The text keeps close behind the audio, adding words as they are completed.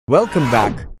Welcome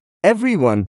back,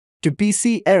 everyone, to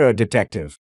PC Error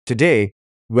Detective. Today,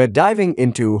 we're diving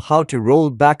into how to roll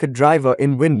back a driver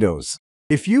in Windows.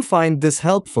 If you find this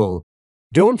helpful,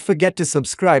 don't forget to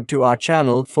subscribe to our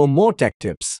channel for more tech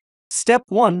tips. Step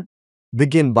 1.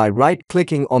 Begin by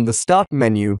right-clicking on the Start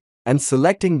menu and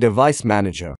selecting Device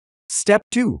Manager. Step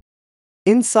 2.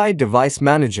 Inside Device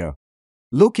Manager,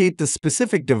 locate the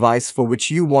specific device for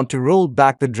which you want to roll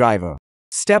back the driver.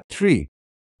 Step 3.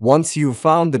 Once you've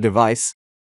found the device,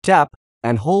 tap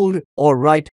and hold or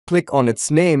right-click on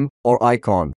its name or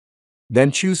icon.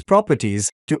 Then choose Properties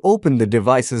to open the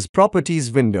device's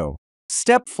Properties window.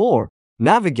 Step 4.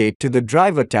 Navigate to the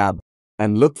Driver tab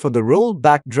and look for the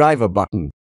Rollback Driver button.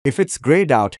 If it's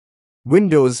grayed out,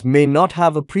 Windows may not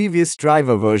have a previous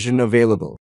driver version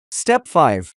available. Step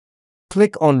 5.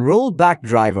 Click on Rollback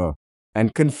Driver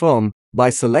and confirm by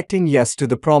selecting Yes to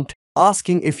the prompt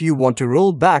asking if you want to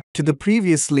roll back to the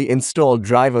previously installed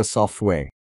driver software.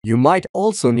 You might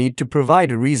also need to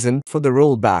provide a reason for the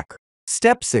rollback.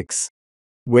 Step 6.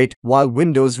 Wait while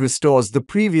Windows restores the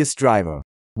previous driver.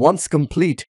 Once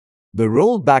complete, the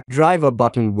Rollback Driver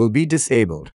button will be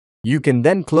disabled. You can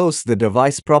then close the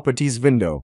Device Properties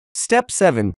window. Step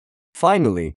 7.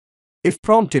 Finally, if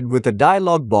prompted with a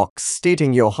dialog box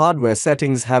stating your hardware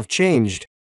settings have changed,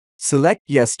 select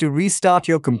Yes to restart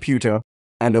your computer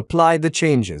and apply the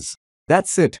changes.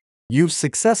 That's it. You've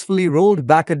successfully rolled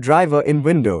back a driver in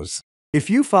Windows.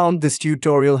 If you found this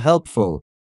tutorial helpful,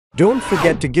 don't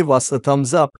forget to give us a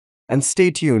thumbs up and stay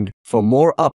tuned for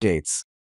more updates.